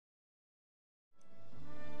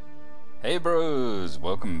Hey bros,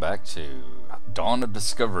 welcome back to Dawn of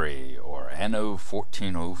Discovery, or ANNO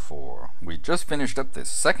 1404. We just finished up the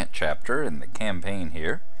second chapter in the campaign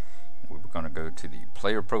here. We were going to go to the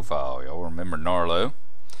player profile. Y'all remember Gnarlo.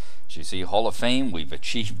 As you see, Hall of Fame, we've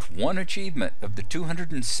achieved one achievement of the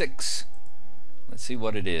 206. Let's see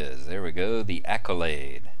what it is. There we go, the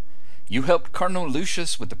accolade. You helped Cardinal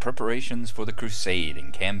Lucius with the preparations for the crusade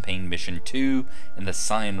in Campaign Mission 2 in the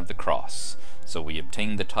Sign of the Cross. So we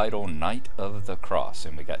obtained the title Knight of the Cross,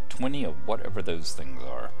 and we got 20 of whatever those things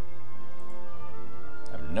are.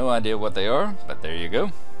 I have no idea what they are, but there you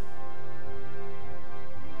go.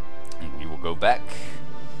 And we will go back,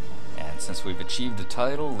 and since we've achieved the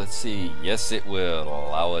title, let's see, yes it will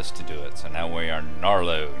allow us to do it. So now we are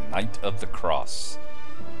Gnarlo, Knight of the Cross.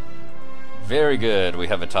 Very good, we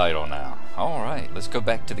have a title now. Alright, let's go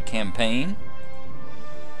back to the campaign.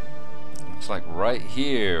 Looks like right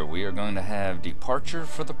here we are going to have Departure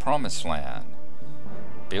for the Promised Land.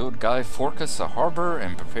 Build Guy Forcas a harbor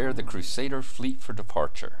and prepare the Crusader fleet for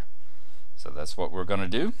departure. So that's what we're going to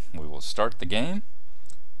do. We will start the game,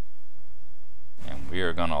 and we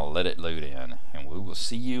are going to let it load in, and we will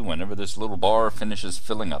see you whenever this little bar finishes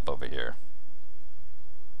filling up over here.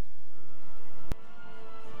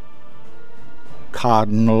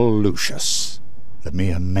 Cardinal Lucius. The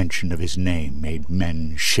mere mention of his name made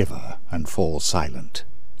men shiver and fall silent.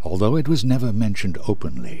 Although it was never mentioned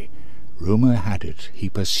openly, rumor had it he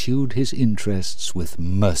pursued his interests with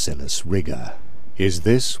merciless rigor. Is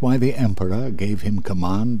this why the Emperor gave him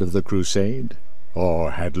command of the crusade?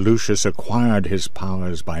 Or had Lucius acquired his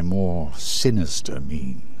powers by more sinister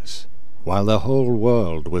means? While the whole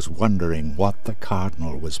world was wondering what the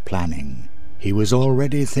Cardinal was planning, he was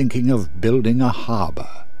already thinking of building a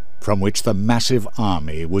harbor from which the massive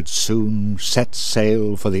army would soon set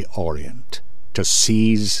sail for the Orient to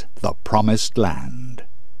seize the Promised Land.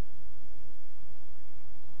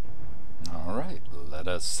 Alright, let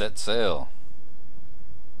us set sail.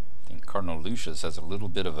 I think Cardinal Lucius has a little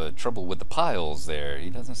bit of a trouble with the piles there.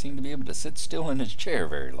 He doesn't seem to be able to sit still in his chair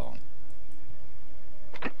very long.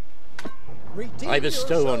 I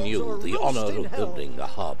bestow on you the honor of building a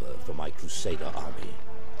harbor for my Crusader army.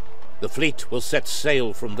 The fleet will set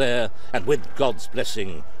sail from there, and with God's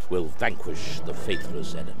blessing, will vanquish the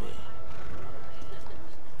faithless enemy.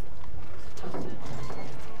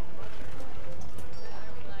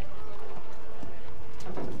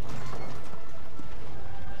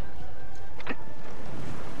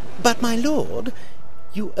 But, my lord,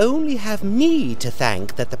 you only have me to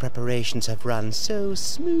thank that the preparations have run so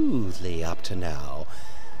smoothly up to now.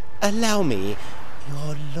 Allow me,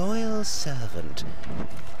 your loyal servant,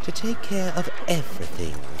 to take care of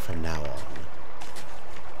everything from now on.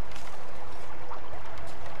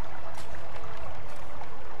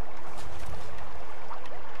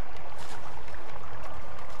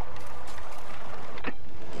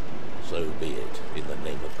 So be it, in the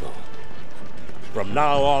name of God. From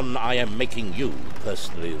now on, I am making you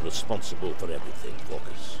personally responsible for everything,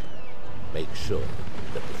 Forcas. Make sure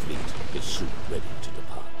that the fleet is soon ready to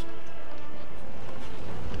depart.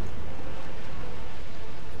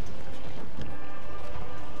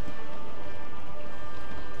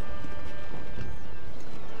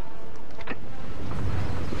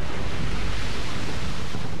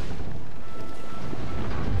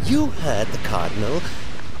 You heard the Cardinal.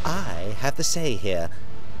 I have the say here.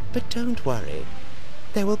 But don't worry.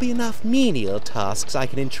 There will be enough menial tasks I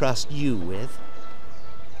can entrust you with.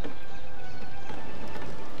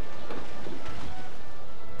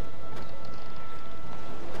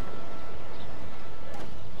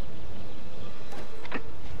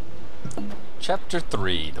 Chapter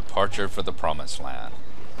 3, Departure for the Promised Land.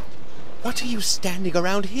 What are you standing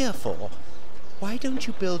around here for? Why don't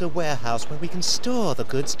you build a warehouse where we can store the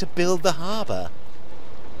goods to build the harbor?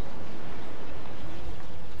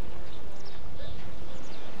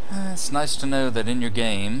 It's nice to know that in your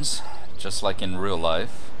games, just like in real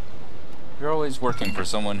life, you're always working for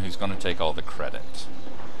someone who's going to take all the credit.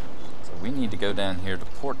 So we need to go down here to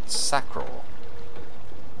Port Sacral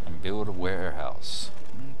and build a warehouse.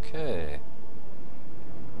 Okay.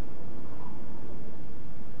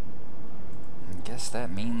 I guess that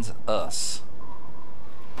means us.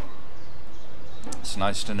 It's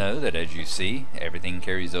nice to know that, as you see, everything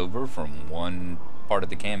carries over from one part of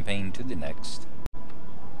the campaign to the next.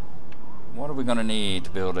 What are we going to need to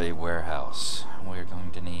build a warehouse? We're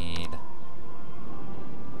going to need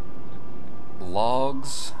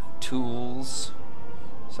logs, tools,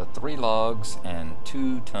 so 3 logs and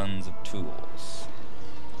 2 tons of tools.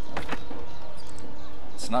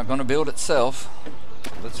 It's not going to build itself.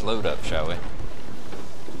 Let's load up, shall we?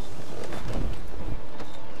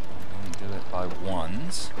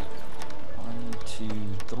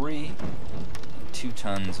 3 and 2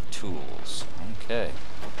 tons of tools. Okay.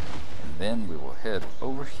 And then we will head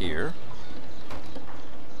over here.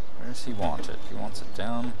 Where does he want it? He wants it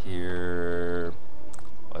down here.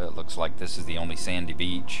 Well, it looks like this is the only sandy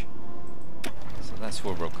beach. So that's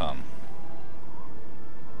where we'll come.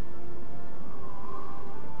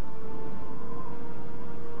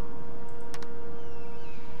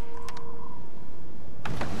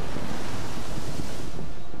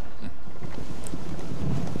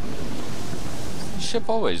 The ship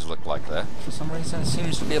always looked like that. For some reason it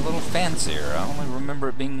seems to be a little fancier. I only remember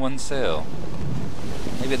it being one sail.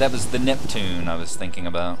 Maybe that was the Neptune I was thinking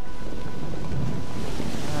about.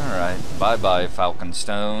 Alright, bye-bye,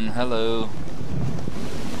 Falconstone. Hello.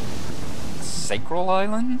 Sacral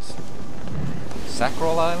Islands?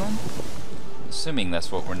 Sacral Island? Assuming that's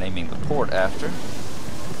what we're naming the port after.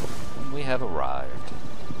 And we have arrived.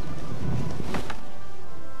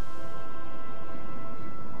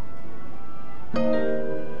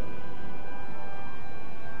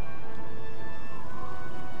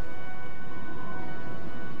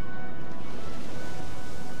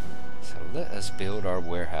 Let us build our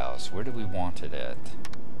warehouse. Where do we want it at?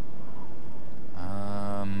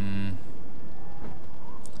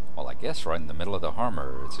 Well, I guess right in the middle of the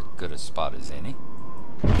harbor is as good a spot as any.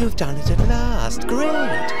 You've done it at last. Great.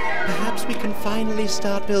 Perhaps we can finally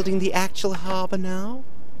start building the actual harbor now?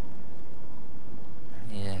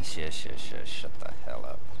 Yes. Shut the hell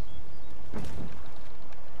up.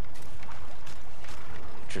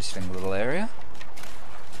 Interesting little area.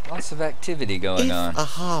 Lots of activity going on. If a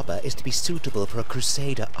harbor is to be suitable for a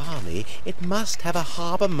Crusader army, it must have a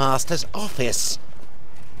harbor master's office.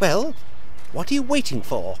 Well, what are you waiting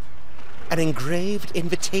for? An engraved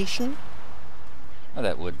invitation? Well,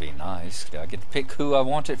 that would be nice. I get to pick who I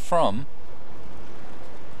want it from.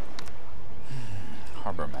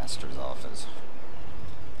 Harbor master's office.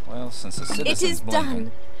 Well, since the citizens It is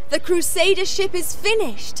done. The Crusader ship is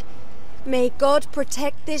finished. May God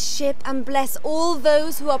protect this ship and bless all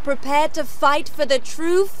those who are prepared to fight for the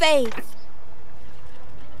true faith.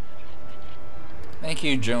 Thank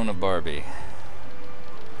you, Jonah Barbie.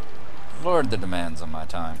 Lord, the demands on my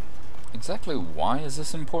time. Exactly why is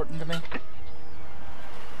this important to me?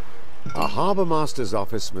 A harbour master's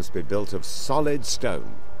office must be built of solid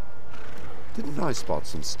stone. Didn't I spot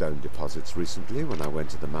some stone deposits recently when I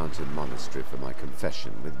went to the mountain monastery for my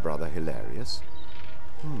confession with Brother Hilarious?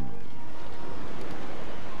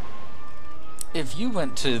 If you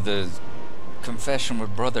went to the confession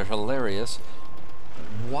with Brother Hilarious,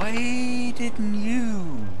 why didn't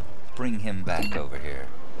you bring him back over here?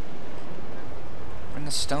 Bring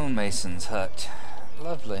a stonemason's hut.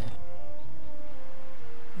 Lovely.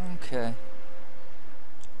 Okay.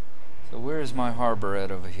 So where's my harbor at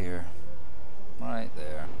over here? Right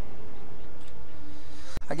there.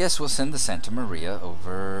 I guess we'll send the Santa Maria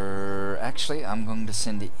over... Actually, I'm going to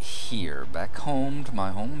send it here, back home to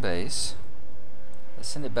my home base. Let's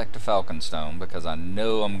send it back to Falconstone because I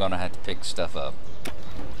know I'm going to have to pick stuff up.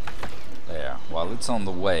 There. While it's on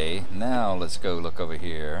the way, now let's go look over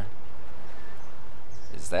here.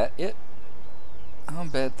 Is that it? I'll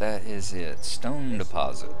bet that is it. Stone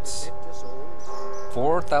deposits.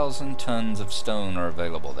 4,000 tons of stone are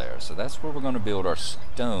available there. So that's where we're going to build our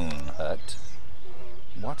stone hut.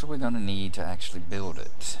 What are we going to need to actually build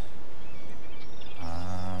it?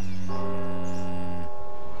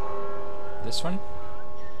 This one?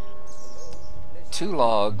 2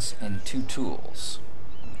 logs and 2 tools.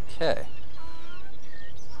 Okay.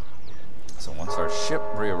 So once our ship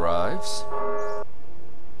re-arrives,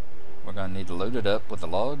 we're going to need to load it up with the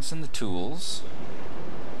logs and the tools.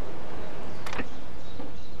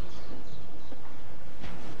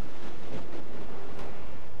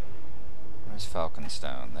 Where's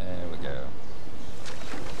Falconstone? There we go.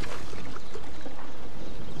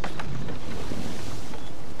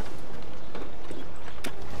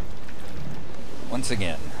 Once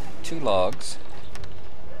again, 2 logs,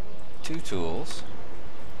 2 tools,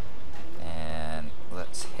 and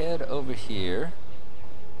let's head over here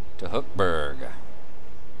to Hookburg.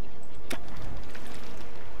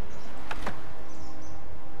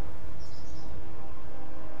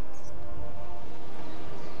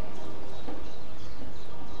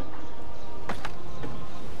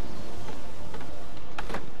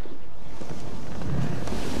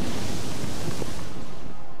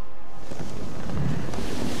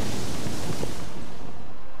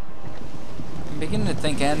 I'm beginning to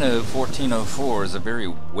think ANNO 1404 is a very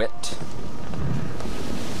wet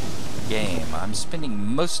game. I'm spending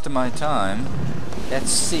most of my time at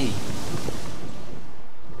sea.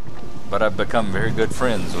 But I've become very good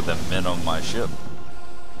friends with the men on my ship.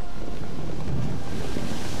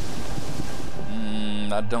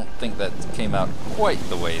 I don't think that came out quite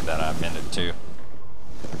the way that I meant it to.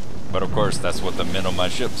 But of course, that's what the men on my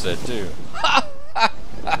ship said too.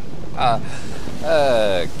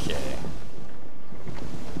 Okay.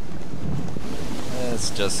 Let's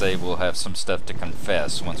just say we'll have some stuff to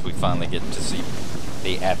confess once we finally get to see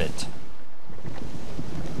the abbot.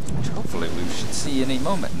 Which hopefully we should see any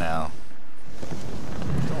moment now.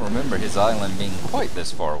 I don't remember his island being quite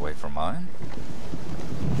this far away from mine.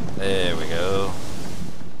 There we go.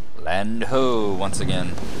 Land ho once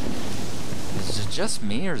again. Is it just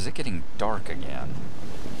me, or is it getting dark again?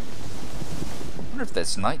 I wonder if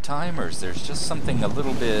that's nighttime, or is there just something a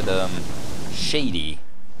little bit shady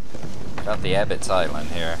about the Abbot's Island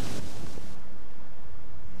here.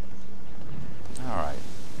 Alright.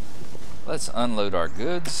 Let's unload our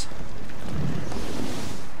goods.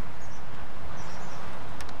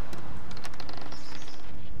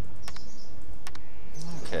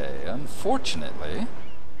 Okay, unfortunately,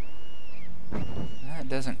 that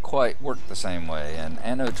doesn't quite work the same way. In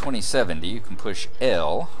Anno 2070, you can push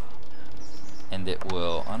L, and it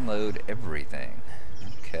will unload everything.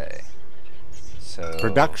 Okay. So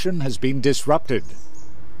Production has been disrupted.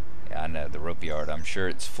 yeah, I know, the rope yard. I'm sure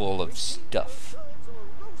it's full of stuff.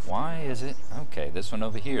 Why is it? Okay, this one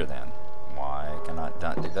over here then. Why can I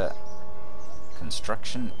not do that?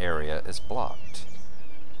 Construction area is blocked.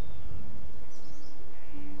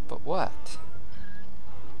 But what?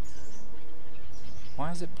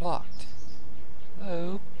 Why is it blocked?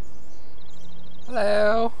 Hello?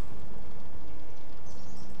 Hello?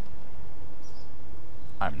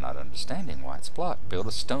 I'm not understanding why it's blocked. Build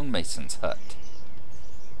a stonemason's hut.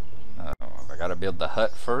 Oh, have I got to build the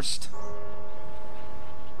hut first?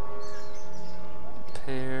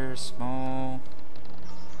 Repair, small.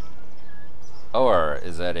 Or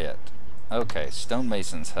is that it? Okay,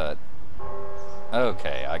 stonemason's hut.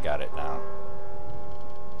 Okay, I got it now.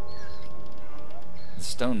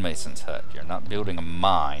 Stonemason's hut. You're not building a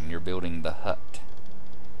mine, you're building the hut.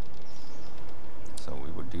 So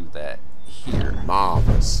we would do that here.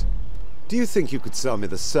 Marvellous. Do you think you could sell me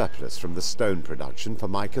the surplus from the stone production for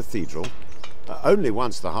my cathedral? Only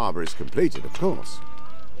once the harbour is completed, of course.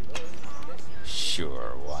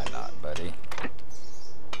 Sure, why not, buddy?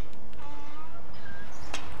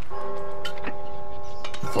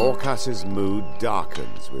 Forcas's mood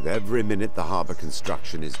darkens with every minute the harbour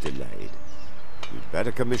construction is delayed. You'd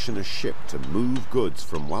better commission a ship to move goods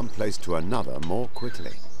from one place to another more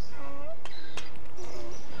quickly.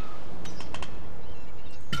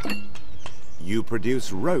 You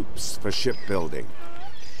produce ropes for shipbuilding,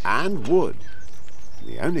 and wood.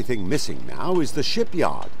 The only thing missing now is the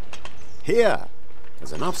shipyard. Here,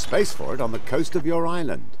 there's enough space for it on the coast of your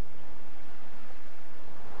island.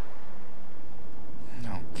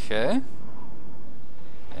 Okay.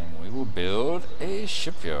 And we will build a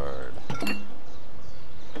shipyard.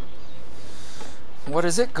 What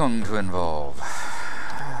is it going to involve?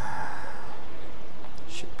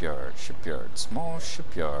 Shipyard, shipyard, small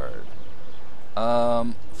shipyard.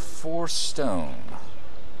 4 stone.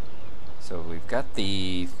 So we've got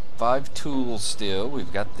the 5 tools still.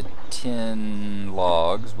 We've got the 10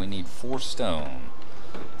 logs. We need 4 stone.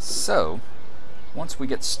 So, once we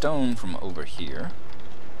get stone from over here,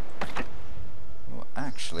 we'll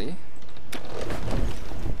actually...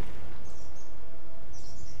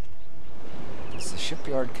 Does the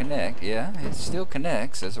shipyard connect? Yeah, it still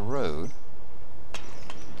connects as a road.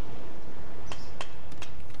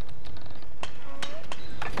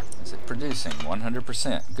 Is it producing?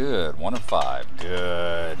 100%. Good. 1 of 5.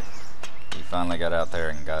 Good. We finally got out there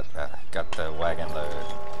and got the wagon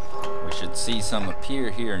load. We should see some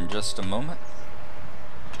appear here in just a moment.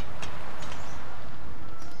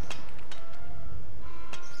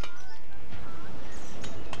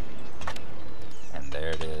 And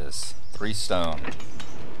there it is. 3 stone.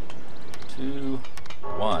 2,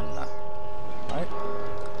 1. Right?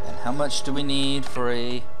 And how much do we need for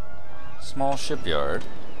a small shipyard?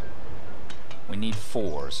 We need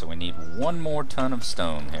 4, so we need 1 more ton of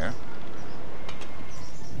stone here.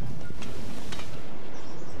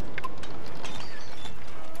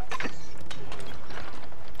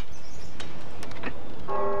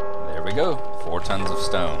 There we go, 4 tons of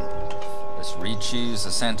stone. Let's re-choose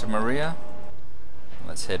the Santa Maria.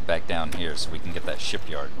 Let's head back down here so we can get that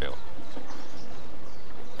shipyard built.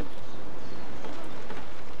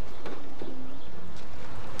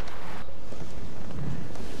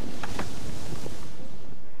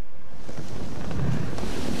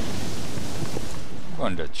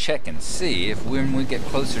 Going to check and see if when we get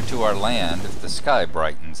closer to our land, if the sky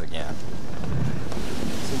brightens again.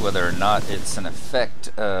 So whether or not it's an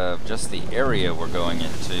effect of just the area we're going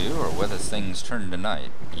into, or whether things turn to night.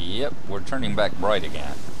 Yep, we're turning back bright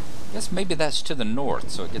again. Guess maybe that's to the north,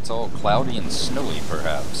 so it gets all cloudy and snowy,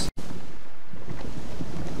 perhaps.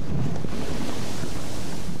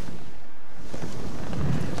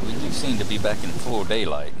 We do seem to be back in full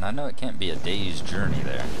daylight, and I know it can't be a day's journey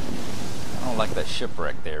there. I don't like that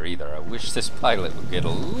shipwreck there either. I wish this pilot would get a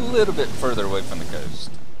little bit further away from the coast.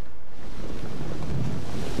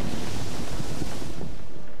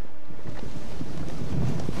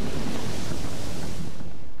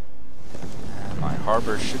 My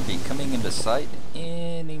harbor should be coming into sight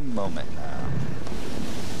any moment now.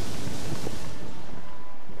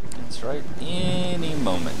 That's right, any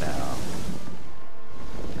moment now.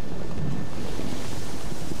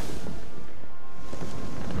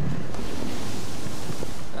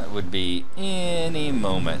 Would be any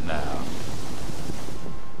moment now.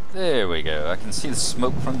 There we go. I can see the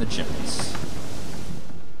smoke from the chimneys.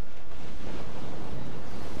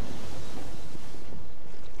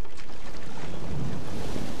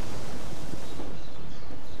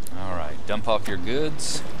 Alright, dump off your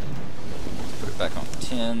goods. Put it back on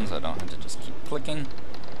tins. I don't have to just keep clicking.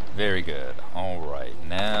 Very good. Alright,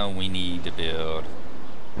 now we need to build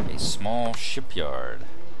a small shipyard.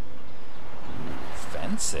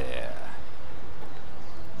 Fancy.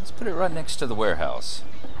 Let's put it right next to the warehouse.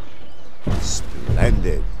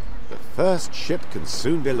 Splendid. The first ship can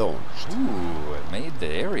soon be launched. Ooh, it made the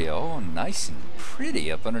area all nice and pretty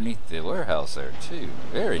up underneath the warehouse there, too.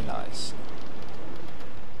 Very nice.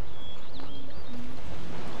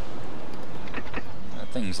 What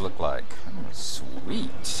things look like? Oh,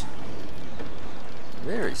 sweet.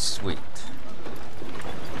 Very sweet.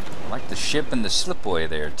 I like the ship and the slipway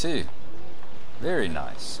there, too. Very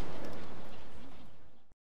nice.